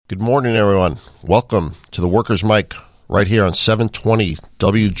Good morning, everyone. Welcome to the Workers' Mic right here on 720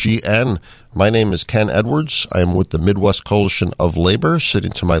 WGN. My name is Ken Edwards. I am with the Midwest Coalition of Labor.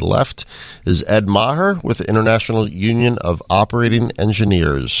 Sitting to my left is Ed Maher with the International Union of Operating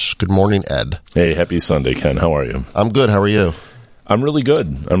Engineers. Good morning, Ed. Hey, happy Sunday, Ken. How are you? I'm good. How are you? I'm really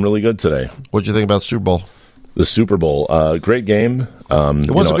good. I'm really good today. What did you think about the Super Bowl? The Super Bowl, great game.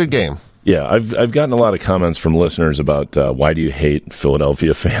 It was a good game. Yeah, I've gotten a lot of comments from listeners about why do you hate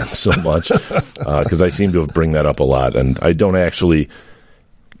Philadelphia fans so much? Because I seem to bring that up a lot, and I don't actually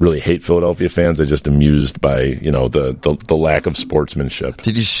really hate Philadelphia fans. I'm just amused by the lack of sportsmanship.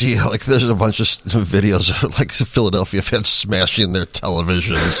 Did you see there's a bunch of videos of Philadelphia fans smashing their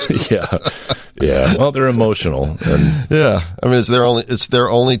televisions? yeah. Well, they're emotional, and yeah. I mean, it's their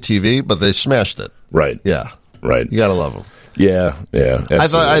only TV, but they smashed it. Right. Yeah. Right. You gotta love them. Yeah. I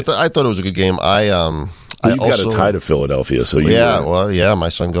thought it was a good game. You've got a tie to Philadelphia, so my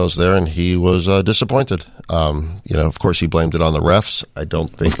son goes there, and he was disappointed. Of course, he blamed it on the refs. I don't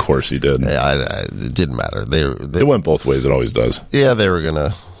think. Of course, he did. It didn't matter. They went both ways. It always does. Yeah, they were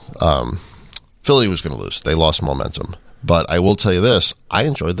gonna. Philly was gonna lose. They lost momentum. But I will tell you this: I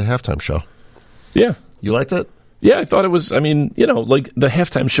enjoyed the halftime show. Yeah, you liked it? Yeah, I thought it was. I mean, the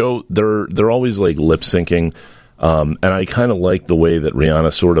halftime show, they're always lip syncing. And I kind of like the way that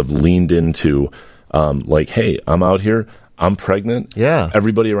Rihanna sort of leaned into, hey, I'm out here. I'm pregnant. Yeah.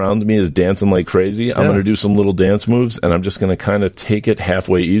 Everybody around me is dancing like crazy. I'm going to do some little dance moves, and I'm just going to kind of take it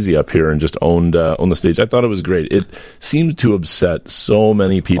halfway easy up here and just own the stage. I thought it was great. It seemed to upset so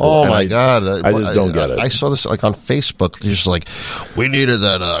many people. Oh, my God. I just don't get it. I saw this on Facebook. Just we needed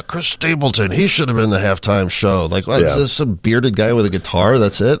that Chris Stapleton. He should have been the halftime show. Is this some bearded guy with a guitar?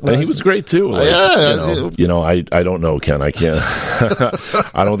 That's it? And he was great, too. I don't know, Ken. I can't.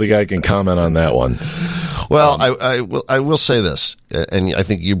 I don't think I can comment on that one. Well, I will say this, and I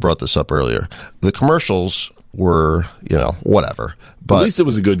think you brought this up earlier. The commercials were, whatever. But at least it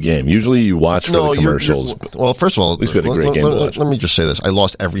was a good game. Usually you watch for the commercials. Well, first of all, at least we had a great game to watch. Let me just say this. I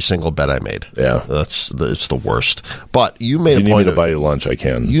lost every single bet I made. Yeah. It's the worst. But you made a point. If you need me to buy you lunch, I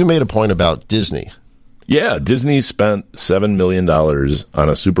can. You made a point about Disney. Yeah, Disney spent $7 million on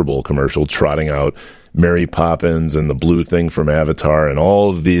a Super Bowl commercial trotting out Mary Poppins and the blue thing from Avatar and all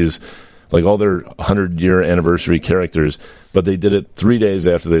of these, all their 100-year anniversary characters, but they did it 3 days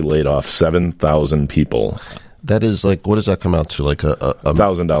after they laid off 7,000 people. That is what does that come out to?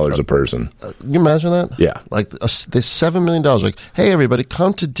 $1,000 a person. Can you imagine that? Yeah. This $7 million. Hey, everybody,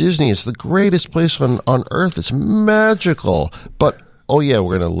 come to Disney. It's the greatest place on earth. It's magical. But oh yeah,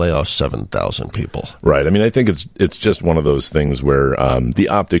 we're going to lay off 7,000 people. Right. I mean, I think it's just one of those things where the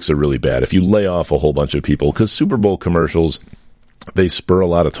optics are really bad. If you lay off a whole bunch of people, because Super Bowl commercials, they spur a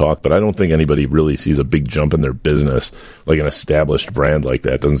lot of talk, but I don't think anybody really sees a big jump in their business, like an established brand like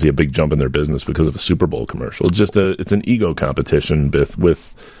that doesn't see a big jump in their business because of a Super Bowl commercial. It's just it's an ego competition with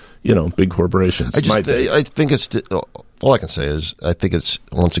big corporations. I think it's all I can say is I think it's,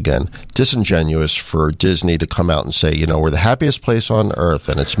 once again, disingenuous for Disney to come out and say, we're the happiest place on earth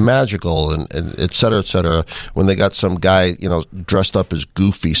and it's magical and et cetera, when they got some guy, dressed up as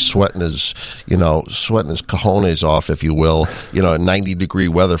Goofy, sweating his cojones off, if you will, in 90-degree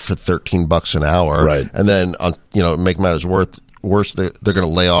weather for $13 an hour. Right. And then, make matters worse, they're going to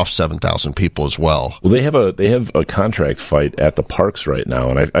lay off 7,000 people as well. Well, they have a contract fight at the parks right now,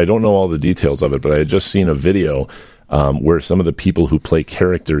 and I don't know all the details of it, but I had just seen a video where some of the people who play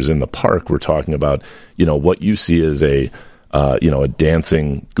characters in the park were talking about, what you see as a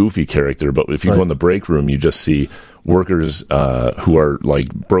dancing Goofy character, but if you go in the break room, you just see workers who are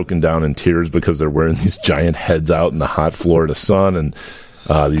broken down in tears because they're wearing these giant heads out in the hot Florida sun and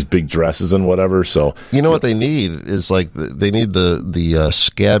these big dresses and whatever. So what they need is they need the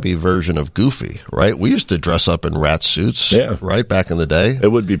scabby version of Goofy, right? We used to dress up in rat suits, right, back in the day.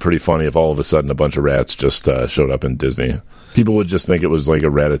 It would be pretty funny if all of a sudden a bunch of rats just showed up in Disney. People would just think it was like a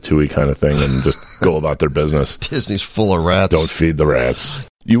Ratatouille kind of thing and just go about their business. Disney's full of rats. Don't feed the rats.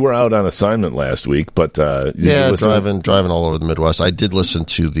 You were out on assignment last week, but driving all over the Midwest. I did listen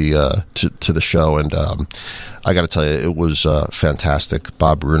to the to the show, and I got to tell you, it was fantastic.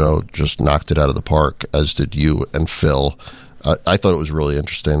 Bob Bruno just knocked it out of the park, as did you and Phil. I thought it was really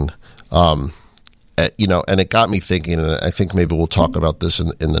interesting. And it got me thinking, and I think maybe we'll talk about this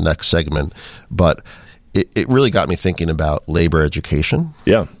in the next segment, but it really got me thinking about labor education.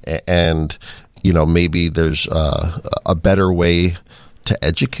 Yeah. And, maybe there's a better way to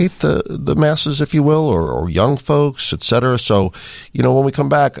educate the masses, if you will, or young folks, et cetera. So, when we come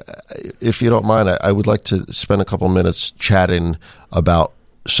back, if you don't mind, I would like to spend a couple minutes chatting about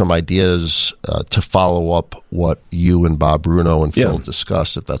some ideas to follow up what you and Bob Bruno and Phil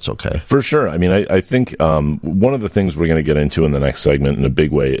discussed, if that's okay. For sure. I mean, I think one of the things we're going to get into in the next segment in a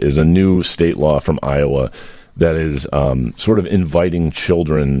big way is a new state law from Iowa that is sort of inviting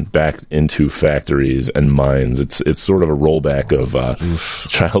children back into factories and mines. It's sort of a rollback of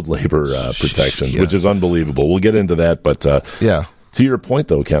child labor protections, which is unbelievable. We'll get into that, but to your point,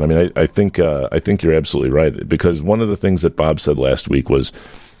 though, Ken, I mean, I think you're absolutely right, because one of the things that Bob said last week was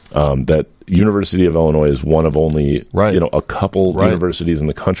that University of Illinois is one of only a couple universities in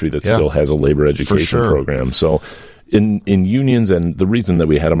the country that still has a labor education program. So in unions, and the reason that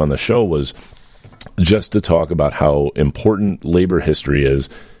we had him on the show was just to talk about how important labor history is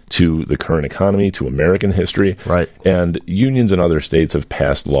to the current economy, to American history. Right. And unions in other states have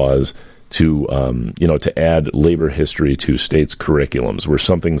passed laws to to add labor history to states' curriculums, where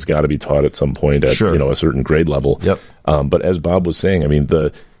something's got to be taught at some point at a certain grade level. Yep. But as Bob was saying, I mean,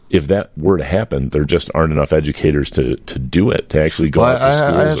 if that were to happen, there just aren't enough educators to do it, to actually go out to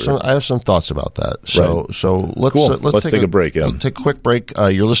schools. I have some thoughts about that. So let's take a break. Yeah. Take a quick break.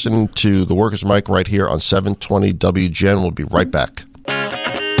 You're listening to the Workers' Mic right here on 720 WGN. We'll be right back.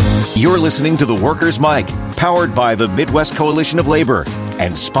 You're listening to the Workers' Mic, powered by the Midwest Coalition of Labor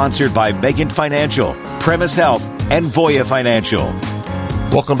and sponsored by Megan Financial, Premise Health, and Voya Financial.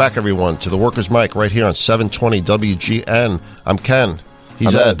 Welcome back, everyone, to the Workers' Mic right here on 720 WGN. I'm Ken.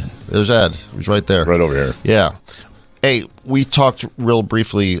 He's Ed. There's Ed. He's right there. Right over here. Yeah. Hey, we talked real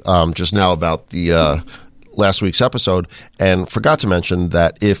briefly just now about the last week's episode, and forgot to mention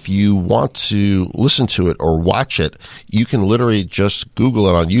that if you want to listen to it or watch it, you can literally just Google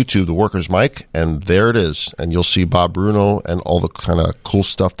it on YouTube, The Workers' Mic, and there it is. And you'll see Bob Bruno and all the kind of cool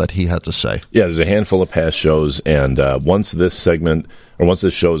stuff that he had to say. Yeah, there's a handful of past shows, and once this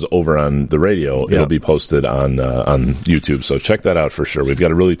show is over on the radio, it'll be posted on YouTube. So check that out for sure. We've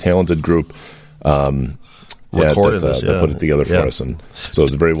got a really talented group that put it together for us, and so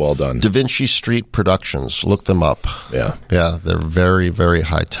it's very well done. Da Vinci Street Productions, look them up. Yeah, they're very, very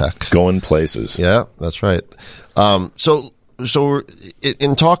high tech, going places. Yeah, that's right. So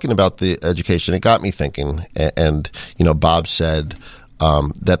in talking about the education, it got me thinking. And Bob said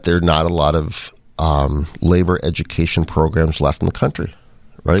that there are not a lot of labor education programs left in the country,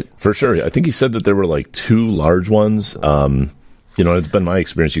 right? For sure. I think he said that there were like 2 large ones. It's been my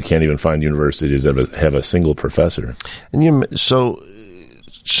experience. You can't even find universities that have a single professor. And so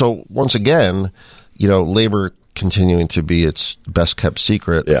once again, labor continuing to be its best kept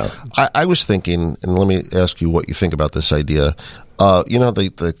secret. Yeah. I was thinking, and let me ask you what you think about this idea.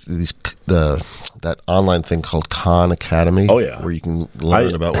 That online thing called Khan Academy. Oh, yeah. Where you can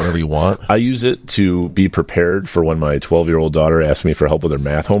learn about whatever you want. I use it to be prepared for when my 12-year-old daughter asks me for help with her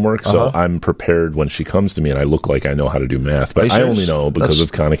math homework. So I'm prepared when she comes to me and I look like I know how to do math. But I only know because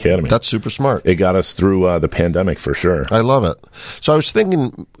of Khan Academy. That's super smart. It got us through the pandemic for sure. I love it. So I was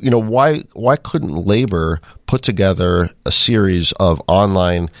thinking, why couldn't labor put together a series of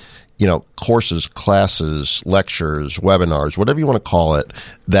online courses, classes, lectures, webinars, whatever you want to call it,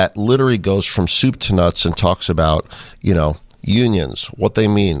 that literally goes from soup to nuts and talks about, unions, what they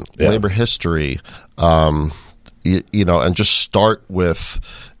mean, labor history, and just start with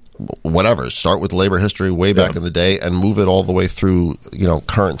whatever. Start with labor history way back in the day and move it all the way through,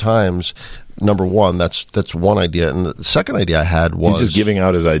 current times. Number one, that's one idea. And the second idea I had was... He's just giving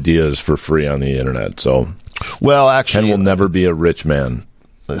out his ideas for free on the internet. So, well, actually... Ken will never be a rich man.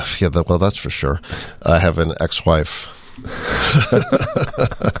 Yeah, well, that's for sure. I have an ex-wife.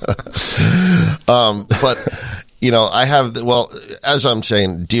 But, I have, as I'm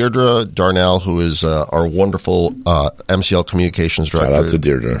saying, Deirdre Darnell, who is our wonderful MCL communications director. Shout out to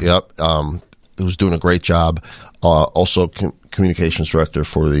Deirdre. Yep. Who's doing a great job. Also communications director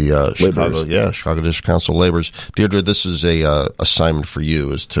for the Chicago District Council Laborers. Deirdre, this is a assignment for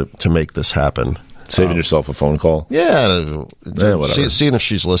you, is to make this happen. Saving yourself a phone call? Yeah. Seeing if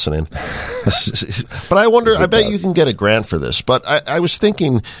she's listening. But I wonder, I bet you can get a grant for this. But I was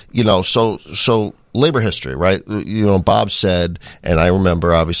thinking, so labor history, right? Bob said, and I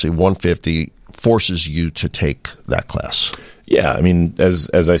remember obviously 150 forces you to take that class. Yeah. I mean, as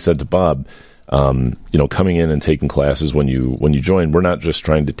I said to Bob, coming in and taking classes when you join, we're not just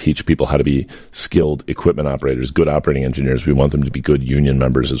trying to teach people how to be skilled equipment operators, good operating engineers. We want them to be good union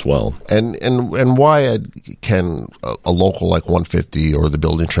members as well. And why can a local like 150 or the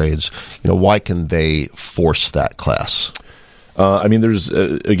building trades, why can they force that class? There's,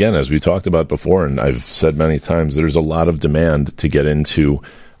 again, as we talked about before, and I've said many times, there's a lot of demand to get into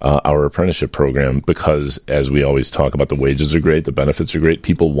our apprenticeship program because, as we always talk about, the wages are great, the benefits are great.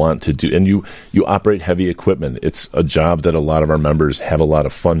 People want to do, and you operate heavy equipment. It's a job that a lot of our members have a lot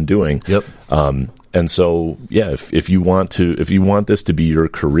of fun doing. Yep. And so, yeah, if you want this to be your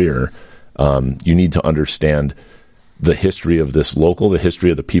career, you need to understand the history of this local, the history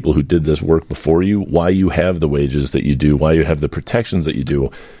of the people who did this work before you, why you have the wages that you do, why you have the protections that you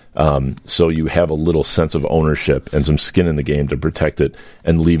do. So you have a little sense of ownership and some skin in the game to protect it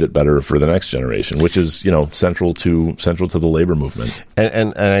and leave it better for the next generation, which is, central to the labor movement.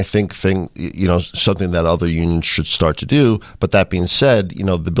 And I think something that other unions should start to do. But that being said,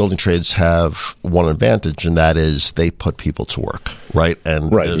 the building trades have one advantage, and that is they put people to work, right?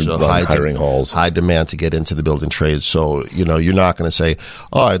 And there's a high demand to get into the building trades. So, you're not going to say,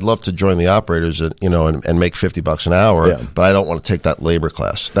 oh, I'd love to join the operators and make $50 an hour, but I don't want to take that labor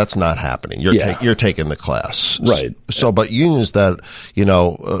class. That's not happening. You're taking the class. Right. So, but unions that,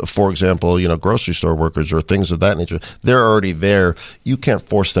 for example, grocery store workers or things of that nature, they're already there. You can't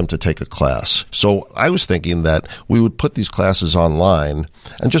force them to take a class. So I was thinking that we would put these classes online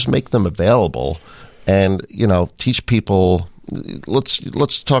and just make them available and, teach people.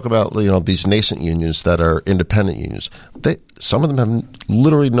 Let's talk about, these nascent unions that are independent unions. Some of them have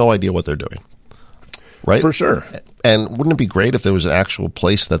literally no idea what they're doing. Right? For sure. And wouldn't it be great if there was an actual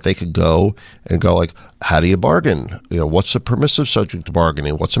place that they could go like, how do you bargain? What's a permissive subject to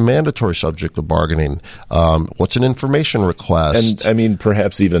bargaining? What's a mandatory subject to bargaining? What's an information request? And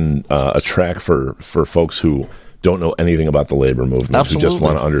perhaps even a track for folks who don't know anything about the labor movement, Absolutely. Who just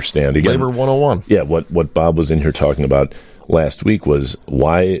want to understand. Again, Labor 101. Yeah, what Bob was in here talking about last week was,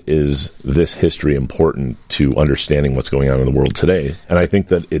 why is this history important to understanding what's going on in the world today? And I think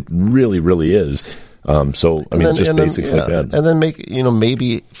that it really, really is. Basics like that. And then make,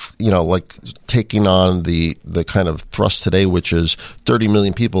 maybe, like taking on the kind of thrust today, which is 30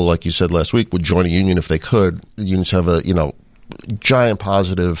 million people, like you said last week, would join a union if they could. The unions have a, giant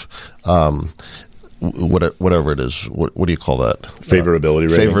positive, whatever it is. What do you call that? Favorability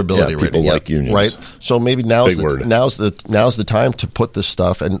rating. Favorability rating. People like unions. Right. So maybe now's the time to put this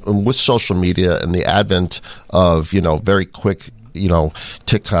stuff, and with social media and the advent of, very quick,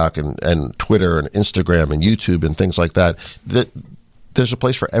 TikTok and Twitter and Instagram and YouTube and things like that, there's a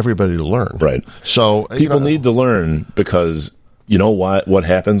place for everybody to learn. Right. So people need to learn, because what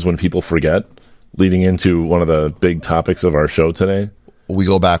happens when people forget, leading into one of the big topics of our show today? We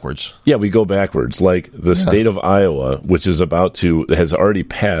go backwards. Yeah, we go backwards. Like the state of Iowa, which is has already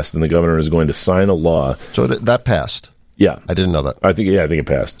passed, and the governor is going to sign a law. So that passed. Yeah. I didn't know that. I think it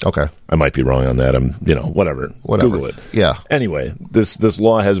passed. Okay. I might be wrong on that. Whatever. Google it. Yeah. Anyway, this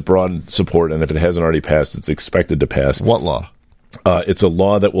law has broad support, and if it hasn't already passed, it's expected to pass. What law? It's a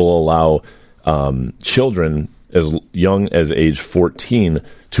law that will allow children as young as age 14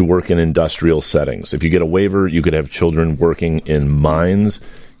 to work in industrial settings. If you get a waiver, you could have children working in mines,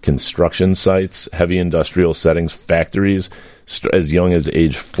 construction sites, heavy industrial settings, factories, as young as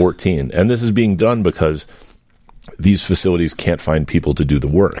age 14. And this is being done because these facilities can't find people to do the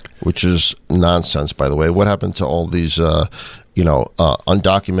work. Which is nonsense, by the way. What happened to all these,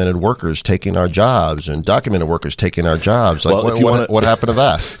 undocumented workers taking our jobs and documented workers taking our jobs? Like, what happened to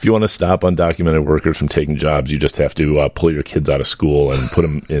that? If you want to stop undocumented workers from taking jobs, you just have to pull your kids out of school and put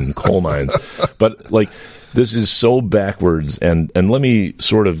them in coal mines. But, this is so backwards. And let me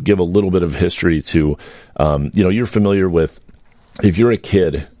sort of give a little bit of history to, you're familiar with, if you're a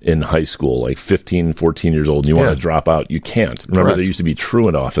kid in high school, like 15, 14 years old, and you want to drop out, you can't. Remember, there used to be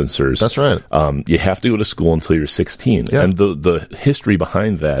truant officers. That's right. You have to go to school until you're 16. Yeah. And the history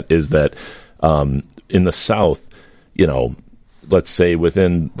behind that is that in the South, let's say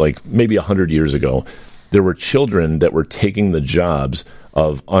within maybe 100 years ago, there were children that were taking the jobs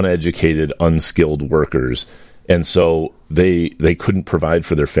of uneducated, unskilled workers. And so they couldn't provide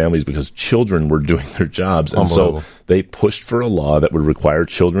for their families because children were doing their jobs. And so they pushed for a law that would require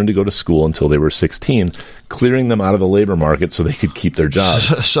children to go to school until they were 16, clearing them out of the labor market so they could keep their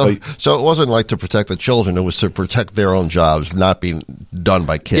jobs. So it wasn't like to protect the children. It was to protect their own jobs not being done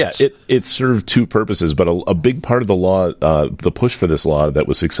by kids. Yeah, it served two purposes. But a big part of the law, the push for this law that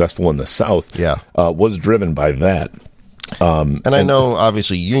was successful in the South, was driven by that. And I know,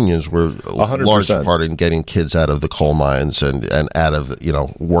 obviously, unions were a 100%. large part in getting kids out of the coal mines and out of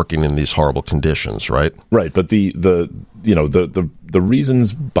working in these horrible conditions, right? Right, but the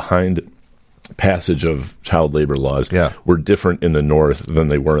reasons behind passage of child labor laws were different in the North than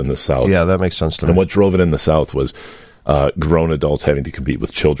they were in the South. Yeah, that makes sense to me. And what drove it in the South was grown adults having to compete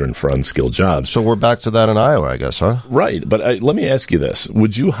with children for unskilled jobs. So we're back to that in Iowa, I guess, huh? Right, but let me ask you this: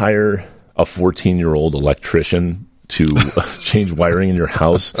 would you hire a 14-year-old electrician to change wiring in your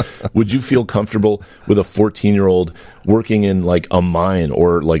house, would you feel comfortable with a 14-year-old working in like a mine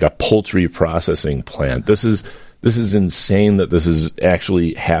or like a poultry processing plant? This is insane that this is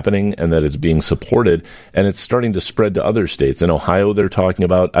actually happening and that it's being supported, and it's starting to spread to other states. In Ohio, they're talking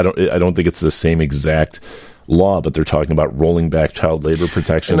about, I don't think it's the same exact law, but they're talking about rolling back child labor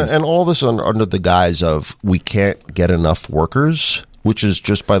protections. And all this under the guise of we can't get enough workers, which is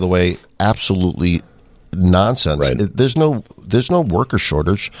just, by the way, absolutely nonsense. Right. There's no worker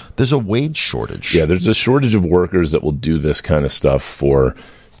shortage. There's a wage shortage. Yeah, there's a shortage of workers that will do this kind of stuff for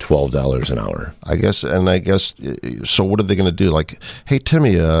 $12 an hour. I guess. So what are they going to do? Like, hey,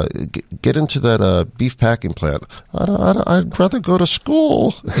 Timmy, get into that beef packing plant. I'd rather go to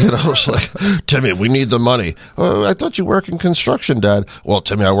school. It's like, Timmy, we need the money. Oh, I thought you work in construction, Dad. Well,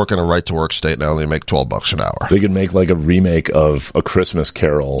 Timmy, I work in a right-to-work state and I only make $12 an hour. They could make like a remake of A Christmas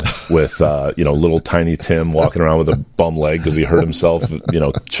Carol with, little tiny Tim walking around with a bum leg because he hurt himself,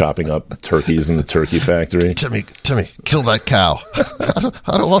 chopping up turkeys in the turkey factory. Timmy, kill that cow.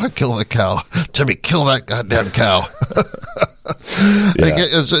 I don't want to kill the cow. Timmy, kill that goddamn cow. Yeah.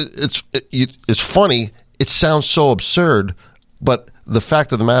 It's funny. It sounds so absurd, but the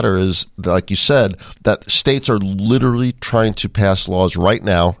fact of the matter is, like you said, that states are literally trying to pass laws right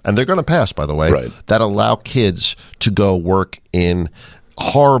now, and they're going to pass, by the way, right, that allow kids to go work in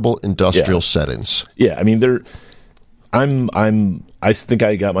horrible industrial settings. Yeah, I mean, I think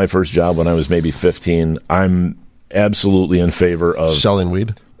I got my first job when I was maybe 15. I'm absolutely in favor of selling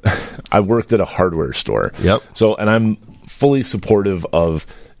weed. I worked at a hardware store. Yep. So, and I'm fully supportive of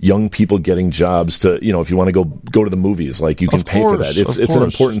young people getting jobs to, if you want to go to the movies, like you can pay for that. It's an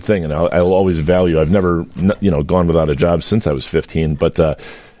important thing, and I'll always value. I've never, gone without a job since I was 15, but I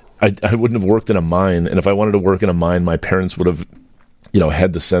wouldn't have worked in a mine. And if I wanted to work in a mine, my parents would have,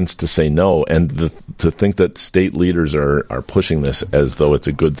 had the sense to say no, and to think that state leaders are pushing this as though it's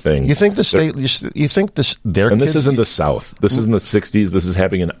a good thing. You think this isn't the South. This isn't the 60s. This is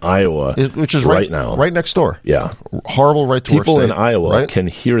happening in Iowa, which is right now, right next door. Yeah, horrible right to work. People in state, Iowa right? can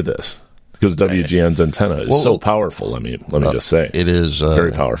hear this. Because WGN's antenna is so powerful. Let me just say. It is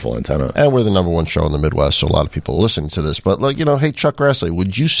very powerful antenna. And we're the number one show in the Midwest, so a lot of people are listening to this. But, hey, Chuck Grassley,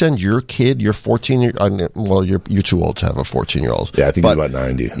 would you send your kid, your 14-year-old, well, you're too old to have a 14-year-old. Yeah, I think he's about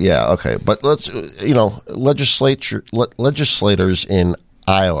 90. Yeah, okay. But let's, legislators in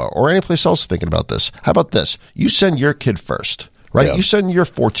Iowa or any place else thinking about this. How about this? You send your kid first. Right? Yeah. You send your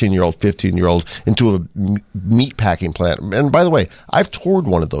 14-year-old, 15-year-old into a meat packing plant. And by the way, I've toured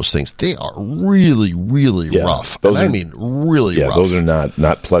one of those things. They are really, really rough. I mean really rough. Those are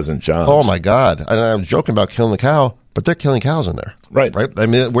not pleasant jobs. Oh, my God. And I was joking about killing the cow, but they're killing cows in there. Right. Right? I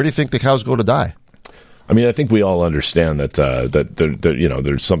mean, where do you think the cows go to die? I mean, I think we all understand that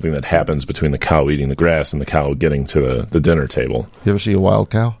there's something that happens between the cow eating the grass and the cow getting to the dinner table. You ever see a wild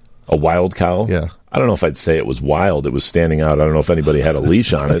cow? A wild cow? Yeah. I don't know if I'd say it was wild. It was standing out. I don't know if anybody had a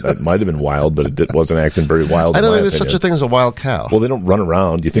leash on it. It might have been wild, but it wasn't acting very wild. I don't think there's such a thing as a wild cow. Well, they don't run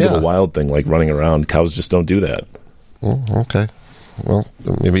around. You think of a wild thing like running around. Cows just don't do that. Okay. Well,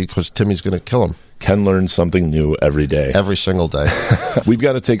 maybe because Timmy's going to kill him. Ken learns something new every day. Every single day. We've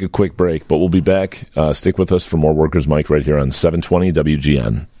got to take a quick break, but we'll be back. Stick with us for more Workers' Mic right here on 720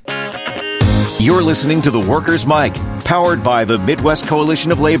 WGN. You're listening to the Workers' Mic, powered by the Midwest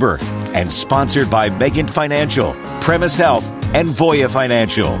Coalition of Labor and sponsored by Megant Financial, Premise Health, and Voya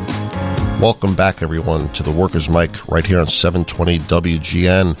Financial. Welcome back, everyone, to the Workers' Mic right here on 720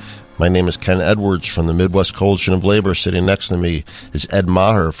 WGN. My name is Ken Edwards from the Midwest Coalition of Labor. Sitting next to me is Ed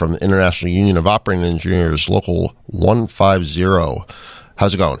Maher from the International Union of Operating Engineers, Local 150.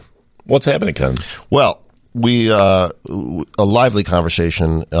 How's it going? What's happening, Ken? Well, we a lively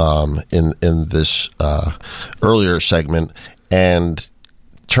conversation in this earlier segment, and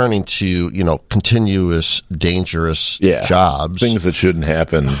turning to continuous dangerous jobs, things that shouldn't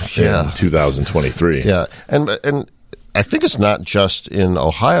happen in 2023. Yeah, and I think it's not just in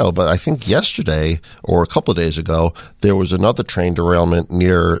Ohio, but I think yesterday or a couple of days ago there was another train derailment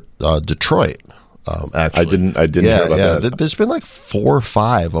near Detroit. Actually, I didn't hear about that. There's been like 4 or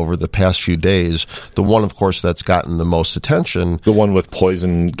 5 over the past few days. The one, of course, that's gotten the most attention, the one with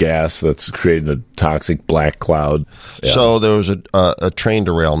poison gas that's created a toxic black cloud. Yeah. So there was a train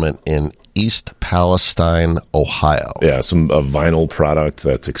derailment in East Palestine, Ohio. Yeah, a vinyl product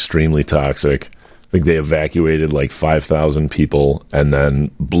that's extremely toxic. I think they evacuated like 5,000 people and then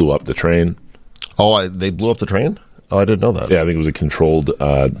blew up the train. Oh, they blew up the train? Oh, I didn't know that. Yeah, I think it was a controlled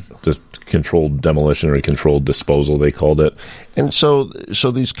demolition or a controlled disposal, they called it. And so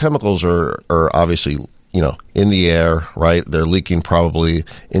these chemicals are obviously in the air, right? They're leaking probably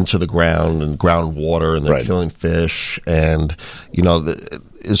into the ground and groundwater, and they're killing fish. And,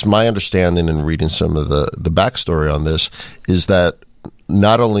 is my understanding in reading some of the backstory on this is that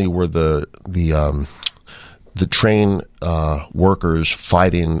not only were the train workers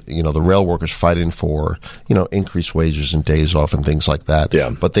fighting, the rail workers fighting for, increased wages and days off and things like that. Yeah.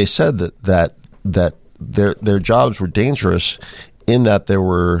 But they said that their jobs were dangerous in that there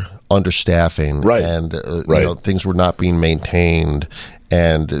were understaffing, and things were not being maintained,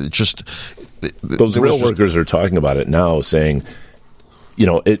 and those rail workers are talking about it now, saying,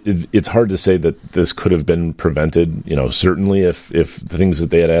 it's hard to say that this could have been prevented. Certainly if the things that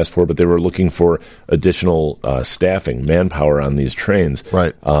they had asked for, but they were looking for additional staffing, manpower on these trains,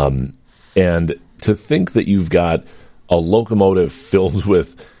 right? And to think that you've got a locomotive filled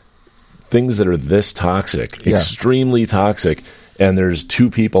with things that are this toxic, extremely toxic, and there's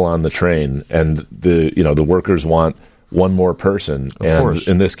 2 people on the train, and the workers want one more person. Of course.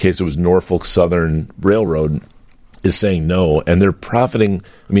 In this case, it was Norfolk Southern Railroad is saying no, and they're profiting.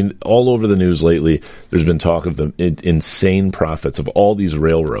 I mean, all over the news lately, there's been talk of the insane profits of all these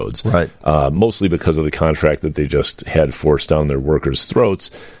railroads, right? Mostly because of the contract that they just had forced down their workers'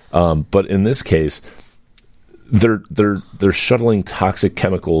 throats. But in this case, they're shuttling toxic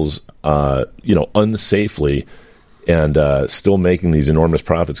chemicals, unsafely, and still making these enormous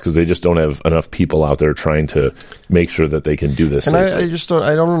profits because they just don't have enough people out there trying to make sure that they can do this. And safely.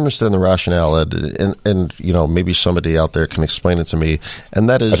 I don't understand the rationale, and maybe somebody out there can explain it to me. And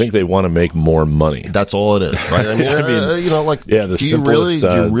that is, I think they want to make more money. That's all it is, right? I mean, the simplest do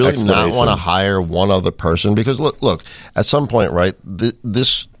you really not want to explanation. Hire one other person? Because look, at some point, right,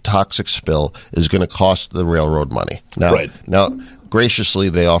 this toxic spill is going to cost the railroad money. Now, graciously,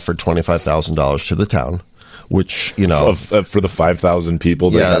 they offered $25,000 to the town, which, for the 5,000 people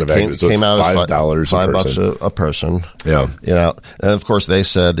that had evacuated, so came out $5 $5 a person. Yeah, and of course they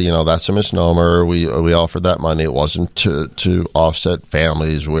said, that's a misnomer. We offered that money. It wasn't to offset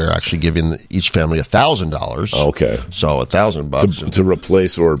families. We're actually giving each family $1,000. Okay, so $1,000 to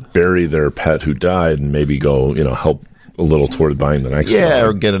replace or bury their pet who died, and maybe go, help a little toward buying the next one.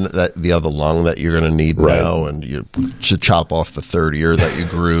 Or get the other lung that you're going to need now, and you should chop off the third ear that you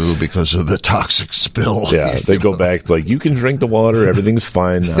grew because of the toxic spill. Yeah, they go back to you can drink the water, everything's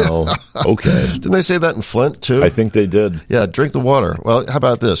fine now. Okay. Didn't they say that in Flint too? I think they did. Yeah, drink the water. Well, how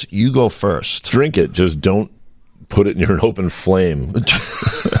about this? You go first. Drink it, just don't put it near an open flame.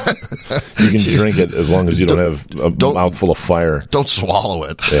 You can drink it as long as you don't have a mouthful of fire. Don't swallow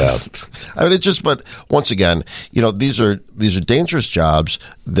it. Yeah. I mean, but once again, these are dangerous jobs.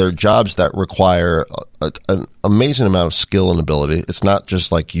 They're jobs that require an amazing amount of skill and ability. It's not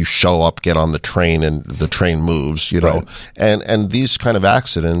just like you show up, get on the train, and the train moves, Right. And these kind of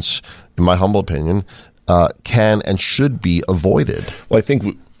accidents, in my humble opinion, can and should be avoided. Well, I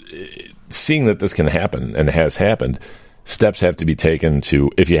think seeing that this can happen and has happened, steps have to be taken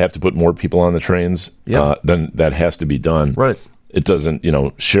to, if you have to put more people on the trains, then that has to be done. Right. It doesn't,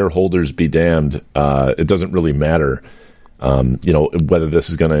 shareholders be damned. It doesn't really matter, whether this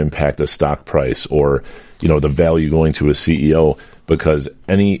is going to impact a stock price or, the value going to a CEO, because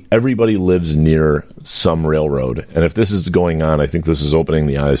everybody lives near some railroad. And if this is going on, I think this is opening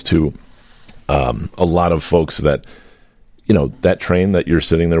the eyes to a lot of folks that, that train that you're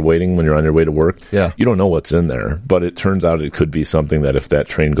sitting there waiting when you're on your way to work, you don't know what's in there. But it turns out it could be something that if that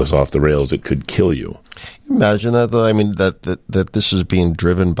train goes off the rails, it could kill you. Imagine that, though. I mean, that this is being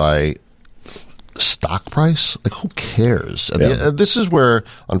driven by stock price. Like, who cares? This is where,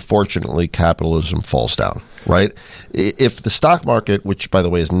 unfortunately, capitalism falls down, right? If the stock market, which, by the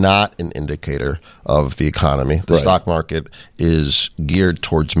way, is not an indicator of the economy, the stock market is geared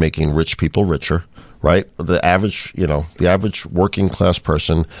towards making rich people richer. Right, the average working class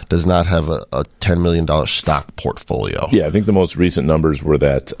person does not have a $10 million stock portfolio. Yeah, I think the most recent numbers were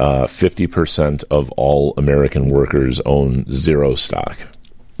that 50% of all American workers own zero stock.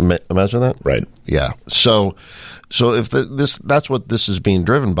 Imagine that. Right. Yeah. So if that's what this is being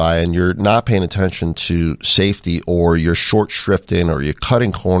driven by, and you're not paying attention to safety, or you're short shrifting, or you're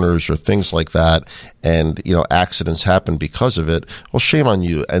cutting corners, or things like that, and accidents happen because of it, well, shame on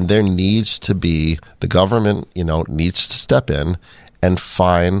you. And there needs to be, the government needs to step in and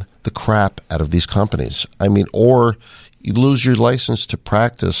fine the crap out of these companies. I mean, or you lose your license to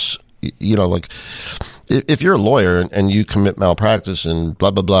practice. If you're a lawyer and you commit malpractice and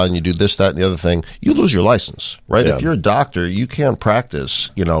blah, blah, blah, and you do this, that, and the other thing, you lose your license, right? Yeah. If you're a doctor, you can't practice,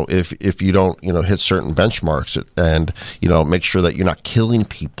 if you don't, hit certain benchmarks and, make sure that you're not killing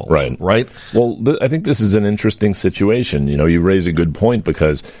people. Right. Right? Well, I think this is an interesting situation. You raise a good point,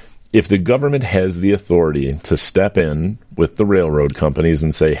 because if the government has the authority to step in with the railroad companies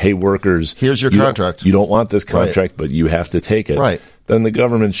and say, hey, workers, here's your contract. You don't want this contract, but you have to take it. Right. Then the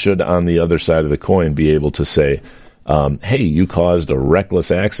government should, on the other side of the coin, be able to say, hey, you caused a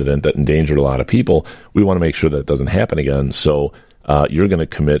reckless accident that endangered a lot of people. We want to make sure that doesn't happen again. So you're going to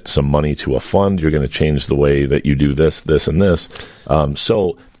commit some money to a fund. You're going to change the way that you do this, this, and this.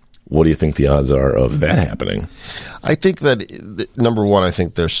 So what do you think the odds are of that happening? I think that, number one, I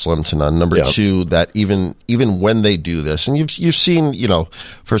think they're slim to none. Number two, that even when they do this, and you've seen,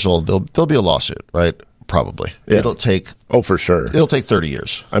 first of all, there'll be a lawsuit, right? Probably. Yeah. It'll take... Oh, for sure. It'll take 30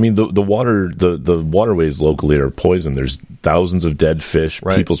 years. I mean, the waterways locally are poisoned. There's thousands of dead fish.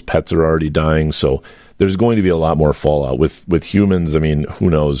 Right. People's pets are already dying. So there's going to be a lot more fallout with humans. I mean, who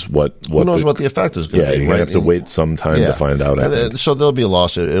knows what the effect is going to be? You're going to have to wait some time to find out. So there'll be a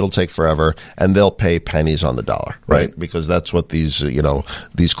lawsuit. It'll take forever, and they'll pay pennies on the dollar, right? Because that's what these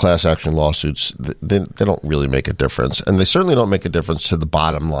class action lawsuits, they don't really make a difference, and they certainly don't make a difference to the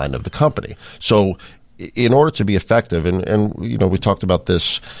bottom line of the company. So in order to be effective, and we talked about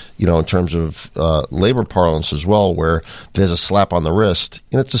this, in terms of labor parlance as well, where there's a slap on the wrist,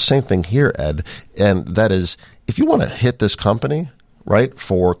 and it's the same thing here, Ed, and that is, if you want to hit this company, right,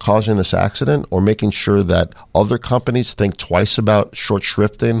 for causing this accident or making sure that other companies think twice about short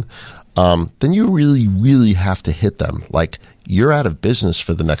shrifting, then you really, really have to hit them. Like, you're out of business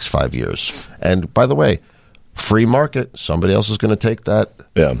for the next 5 years. And by the way, free market, somebody else is going to take that.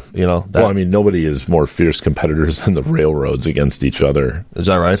 Yeah. Well, I mean, nobody is more fierce competitors than the railroads against each other. Is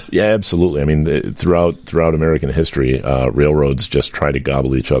that right? Yeah, absolutely. I mean, throughout American history, railroads just try to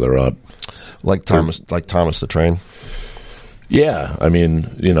gobble each other up. Like Thomas the Train? Yeah. I mean,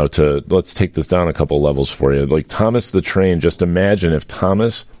 let's take this down a couple levels for you. Like Thomas the Train, just imagine if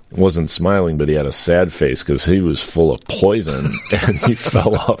Thomas wasn't smiling, but he had a sad face because he was full of poison and he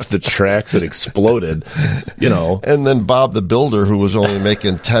fell off the tracks and exploded, And then Bob the Builder, who was only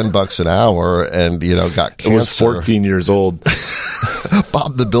making $10 an hour and, got cancer. It was 14 years old.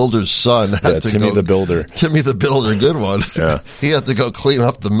 Bob the Builder's son had to Timmy the Builder. Timmy the Builder, good one. Yeah. He had to go clean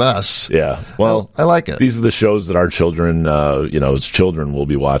up the mess. Yeah. Well, I like it. These are the shows that our children, as children will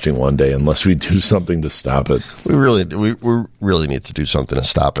be watching one day unless we do something to stop it. We really need to do something to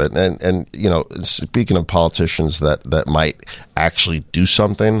stop it. And speaking of politicians that might actually do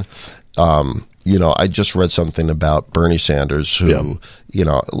something, I just read something about Bernie Sanders, who,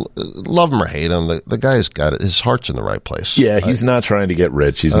 love him or hate him, the guy's got it. His heart's in the right place. Yeah, he's not trying to get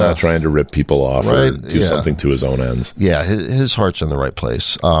rich. He's not trying to rip people off or do something to his own ends. Yeah, his heart's in the right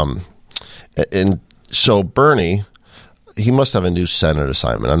place. And so Bernie, he must have a new Senate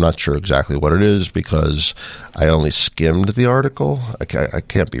assignment. I'm not sure exactly what it is because I only skimmed the article. I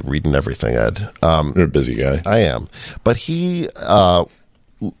can't be reading everything, Ed. You're a busy guy. I am. But he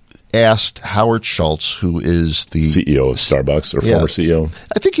asked Howard Schultz, who is the CEO of Starbucks or former CEO.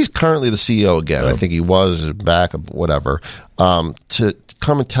 I think he's currently the CEO again. I think he was back, whatever, to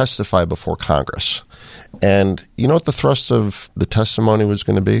come and testify before Congress. And you know what the thrust of the testimony was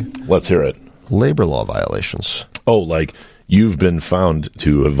going to be? Let's hear it. Labor law violations. Oh, like you've been found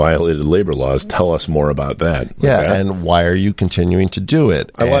to have violated labor laws. Tell us more about that. Yeah, and why are you continuing to do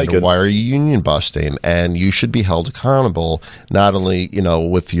it? I like it. Why are you union busting? And you should be held accountable, not only,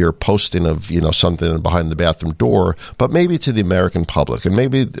 with your posting of, something behind the bathroom door, but maybe to the American public. And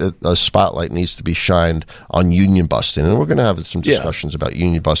maybe a spotlight needs to be shined on union busting. And we're going to have some discussions about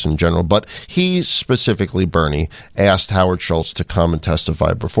union busting in general. But he specifically, Bernie, asked Howard Schultz to come and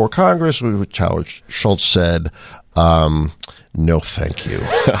testify before Congress, which Howard Schultz said, no, thank you.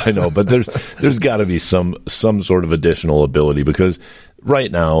 I know, but there's got to be some sort of additional ability because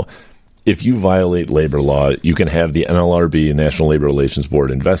right now, if you violate labor law, you can have the NLRB, National Labor Relations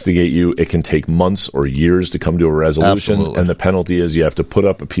Board, investigate you. It can take months or years to come to a resolution. Absolutely. And the penalty is you have to put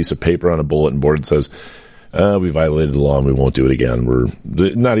up a piece of paper on a bulletin board that says, we violated the law and we won't do it again.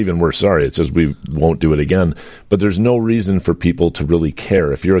 We're sorry. It says we won't do it again. But there's no reason for people to really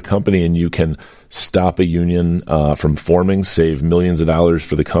care. If you're a company and you can stop a union from forming, save millions of dollars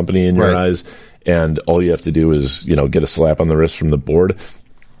for the company in your eyes, and all you have to do is, get a slap on the wrist from the board,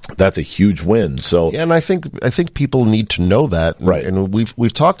 that's a huge win. So, and I think people need to know that. Right. And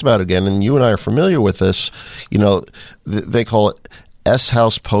we've talked about it again, and you and I are familiar with this. They call it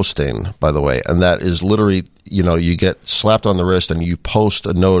S-House posting, by the way, and that is literally, you get slapped on the wrist and you post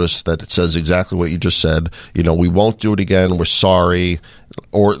a notice that it says exactly what you just said. We won't do it again. We're sorry.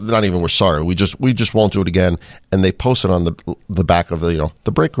 or not even we're sorry, we just won't do it again, and they post it on the back of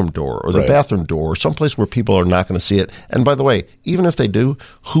the break room door or the bathroom door or someplace where people are not going to see it. And by the way, even if they do,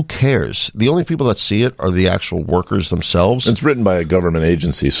 who cares? The only people that see it are the actual workers themselves. It's written by a government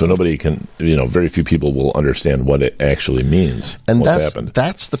agency, so nobody can, very few people will understand what it actually means. And what's happened.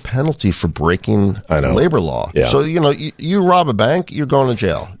 That's the penalty for breaking labor law. Yeah. So, you rob a bank, you're going to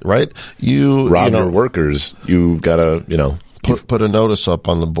jail, right? You rob your workers, you got to, put a notice up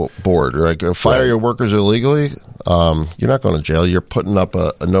on the board. Like, fire your workers illegally, you're not going to jail. You're putting up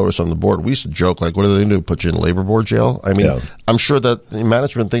a notice on the board. We used to joke, like, what do they do? Put you in labor board jail? I mean, I'm sure that the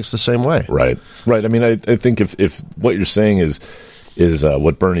management thinks the same way. Right. I mean, I think if what you're saying is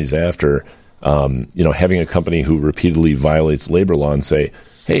what Bernie's after, having a company who repeatedly violates labor law and say,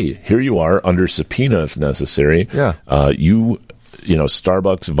 hey, here you are under subpoena if necessary. Yeah.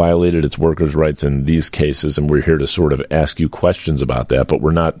 Starbucks violated its workers' rights in these cases, and we're here to sort of ask you questions about that, but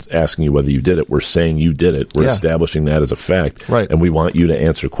we're not asking you whether you did it. We're saying you did it. We're establishing that as a fact, right? And we want you to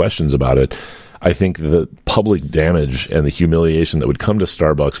answer questions about it. I think the public damage and the humiliation that would come to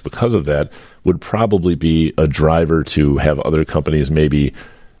Starbucks because of that would probably be a driver to have other companies maybe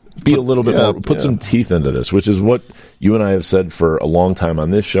be a little bit more, put some teeth into this, which is what you and I have said for a long time on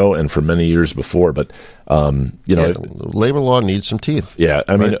this show and for many years before. But, labor law needs some teeth. Yeah.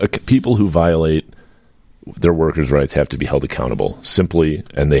 I mean, people who violate their workers' rights have to be held accountable simply,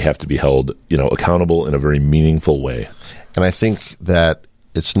 and they have to be held, accountable in a very meaningful way. And I think that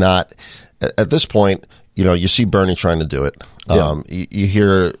it's not, at this point, you see Bernie trying to do it. Yeah. You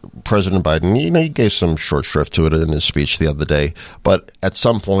hear President Biden, he gave some short shrift to it in his speech the other day. But at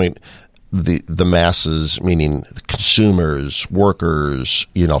some point, the masses, meaning consumers, workers,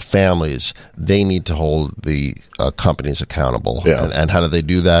 families, they need to hold the companies accountable. Yeah. And how do they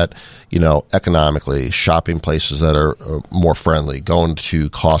do that? Economically, shopping places that are more friendly, going to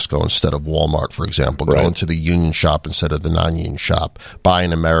Costco instead of Walmart, for example, going to the union shop instead of the non-union shop,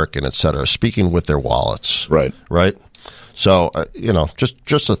 buying American, et cetera, speaking with their wallets. Right. So,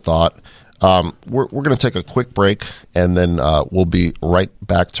 just a thought. We're going to take a quick break, and then we'll be right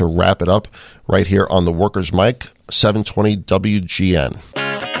back to wrap it up right here on the Workers' Mic, 720 WGN.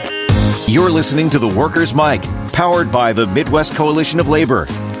 You're listening to the Workers' Mic, powered by the Midwest Coalition of Labor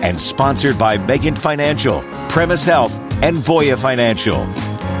and sponsored by Megant Financial, Premise Health, and Voya Financial.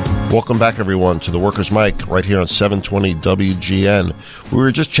 Welcome back, everyone, to the Workers' Mic right here on 720 WGN. We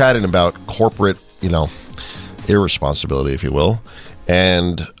were just chatting about corporate, irresponsibility, if you will.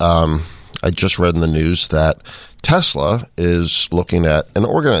 And I just read in the news that Tesla is looking at an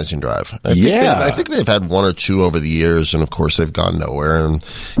organizing drive. I think they've had one or two over the years, and of course they've gone nowhere. And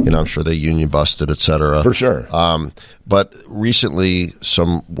I'm sure they union busted, et cetera. For sure. But recently,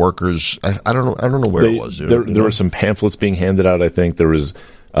 some workers, I don't know where it was. There were some pamphlets being handed out. I think there was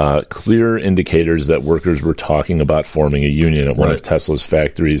clear indicators that workers were talking about forming a union at one of Tesla's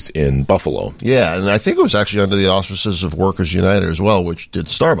factories in Buffalo. Yeah, and I think it was actually under the auspices of Workers United as well, which did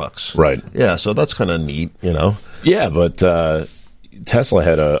Starbucks. Right. Yeah, so that's kind of neat, Yeah, but Tesla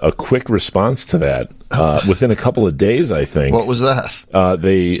had a quick response to that within a couple of days, I think. What was that?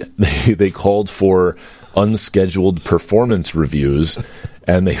 They called for unscheduled performance reviews,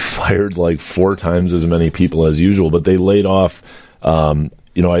 and they fired like 4 times as many people as usual, but they laid off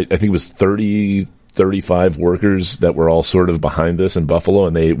I think it was 35 workers that were all sort of behind this in Buffalo,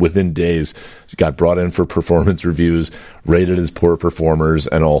 and they, within days, got brought in for performance reviews, rated as poor performers,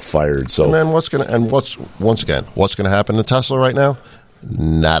 and all fired. So, and then what's going to happen to Tesla right now?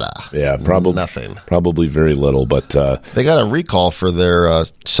 Nada. Yeah, probably nothing. Probably very little, but they got a recall for their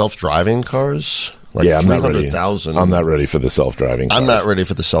self-driving cars. I'm not ready. I'm not ready for the self-driving cars. I'm not ready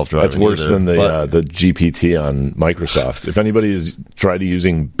for the self-driving. That's worse than the GPT on Microsoft. If anybody has tried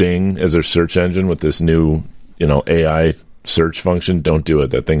using Bing as their search engine with this new, AI search function, don't do it.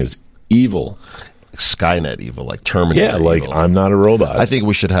 That thing is evil. Skynet evil, like Terminator. Yeah, like evil. I'm not a robot. I think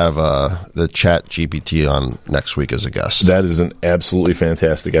we should have the Chat GPT on next week as a guest. That is an absolutely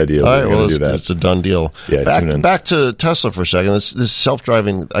fantastic idea. All right, well, it's a done deal. Yeah, back to Tesla for a second. This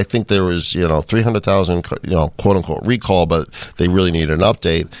self-driving, I think there was 300,000 quote unquote recall, but they really needed an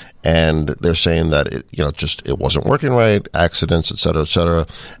update, and they're saying that it wasn't working right, accidents, et cetera,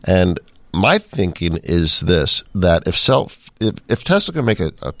 and my thinking is this, that if Tesla can make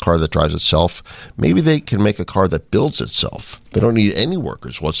a car that drives itself, maybe they can make a car that builds itself. They don't need any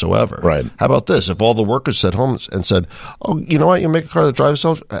workers whatsoever. Right. How about this? If all the workers sat home and said, oh, you know what, you make a car that drives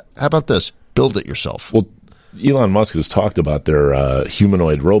itself? How about this? Build it yourself. Well, Elon Musk has talked about their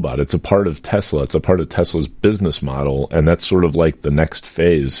humanoid robot. It's a part of Tesla. It's a part of Tesla's business model, and that's sort of like the next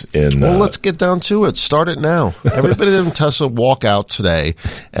phase in... Well, let's get down to it. Start it now. Everybody in Tesla walk out today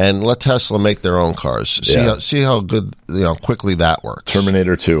and let Tesla make their own cars. See how good, quickly that works.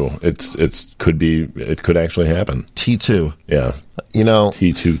 Terminator 2. It could actually happen. T2. Yeah.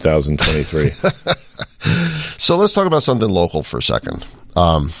 T 2023. So let's talk about something local for a second.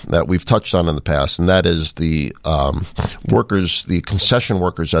 That we've touched on in the past, and that is the concession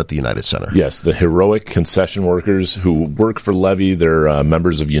workers at the United Center. Yes, the heroic concession workers who work for Levy. They're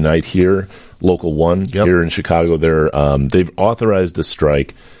members of Unite Here, Local 1 here in Chicago. They've authorized a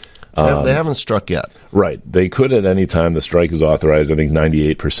strike. They haven't struck yet. Right. They could at any time. The strike is authorized. I think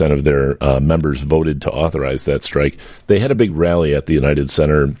 98% of their members voted to authorize that strike. They had a big rally at the United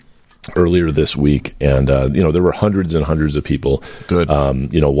Center earlier this week, and there were hundreds and hundreds of people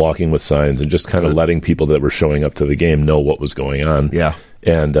walking with signs and just kind of letting people that were showing up to the game know what was going on. Yeah.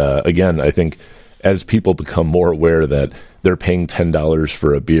 And again, I think as people become more aware that they're paying $10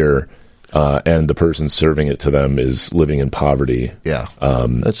 for a beer and the person serving it to them is living in poverty. Yeah.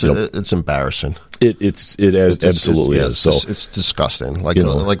 It's embarrassing. It absolutely is. So it's disgusting. Like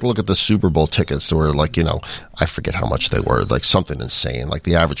look at the Super Bowl tickets where I forget how much they were, like something insane. Like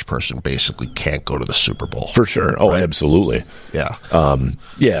the average person basically can't go to the Super Bowl. For sure. Oh, right? Absolutely.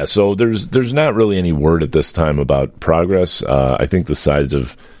 Yeah. So there's not really any word at this time about progress. I think the sides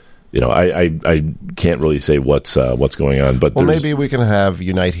of I can't really say what's going on, but maybe we can have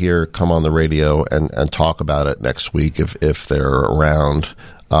Unite Here come on the radio and talk about it next week if they're around.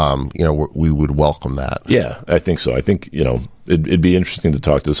 We would welcome that. Yeah, I think so. I think it'd be interesting to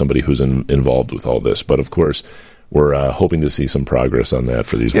talk to somebody who's involved with all this. But of course, we're hoping to see some progress on that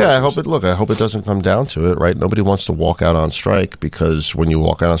for these. Yeah, workers. I hope it doesn't come down to it. Right? Nobody wants to walk out on strike because when you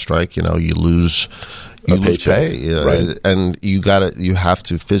walk out on strike, you lose. You lose pay, right. And you have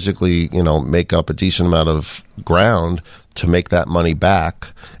to physically, make up a decent amount of ground to make that money back.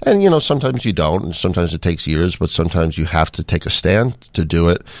 And, sometimes you don't, and sometimes it takes years, but sometimes you have to take a stand to do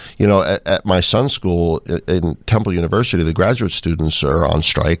it. At my son's school in Temple University, the graduate students are on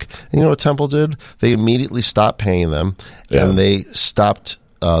strike. And you know what Temple did? They immediately stopped paying them, and they stopped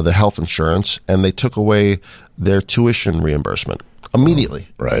the health insurance, and they took away their tuition reimbursement. Immediately.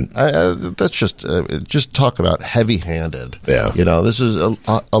 Right. That's just talk about heavy-handed. Yeah. This is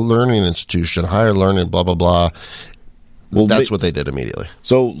a learning institution, higher learning, blah, blah, blah. Well, that's what they did immediately.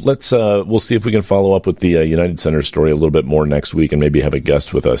 So let's we'll see if we can follow up with the United Center story a little bit more next week and maybe have a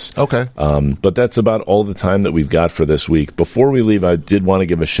guest with us. Okay. But that's about all the time that we've got for this week. Before we leave, I did want to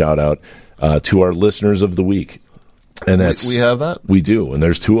give a shout-out to our listeners of the week. And we have that? We do, and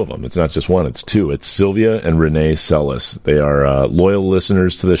there's two of them. It's not just one, it's two. It's Sylvia and Renee Sellis. They are loyal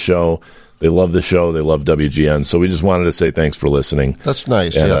listeners to the show. They love the show. They love WGN. So we just wanted to say thanks for listening. That's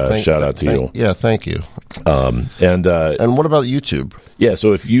nice. And, shout out to you. Yeah, thank you. And what about YouTube? Yeah,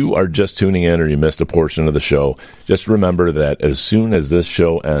 so if you are just tuning in or you missed a portion of the show, just remember that as soon as this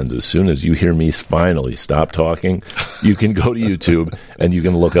show ends, as soon as you hear me finally stop talking, you can go to YouTube and you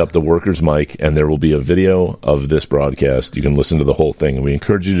can look up The Workers' Mic, and there will be a video of this broadcast. You can listen to the whole thing, and we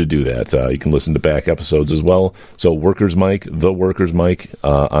encourage you to do that. You can listen to back episodes as well. So Workers' Mic, The Workers' Mic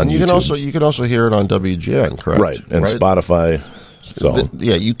on YouTube. You can also hear it on WGN, correct? Right, and Spotify. So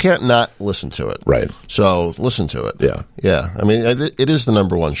you can't not listen to it. Right. So listen to it. Yeah. I mean, it is the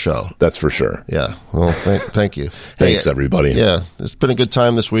number one show. That's for sure. Yeah. Well, thank you. Thanks, everybody. Yeah, it's been a good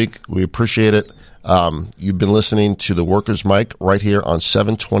time this week. We appreciate it. You've been listening to The Workers' Mic right here on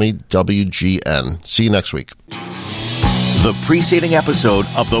 720 WGN. See you next week. The preceding episode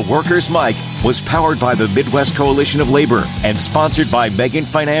of The Workers' Mic was powered by the Midwest Coalition of Labor and sponsored by Megint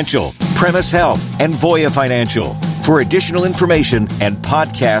Financial, Premise Health, and Voya Financial. For additional information and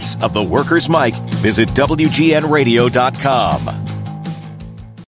podcasts of The Workers' Mic, visit WGNradio.com.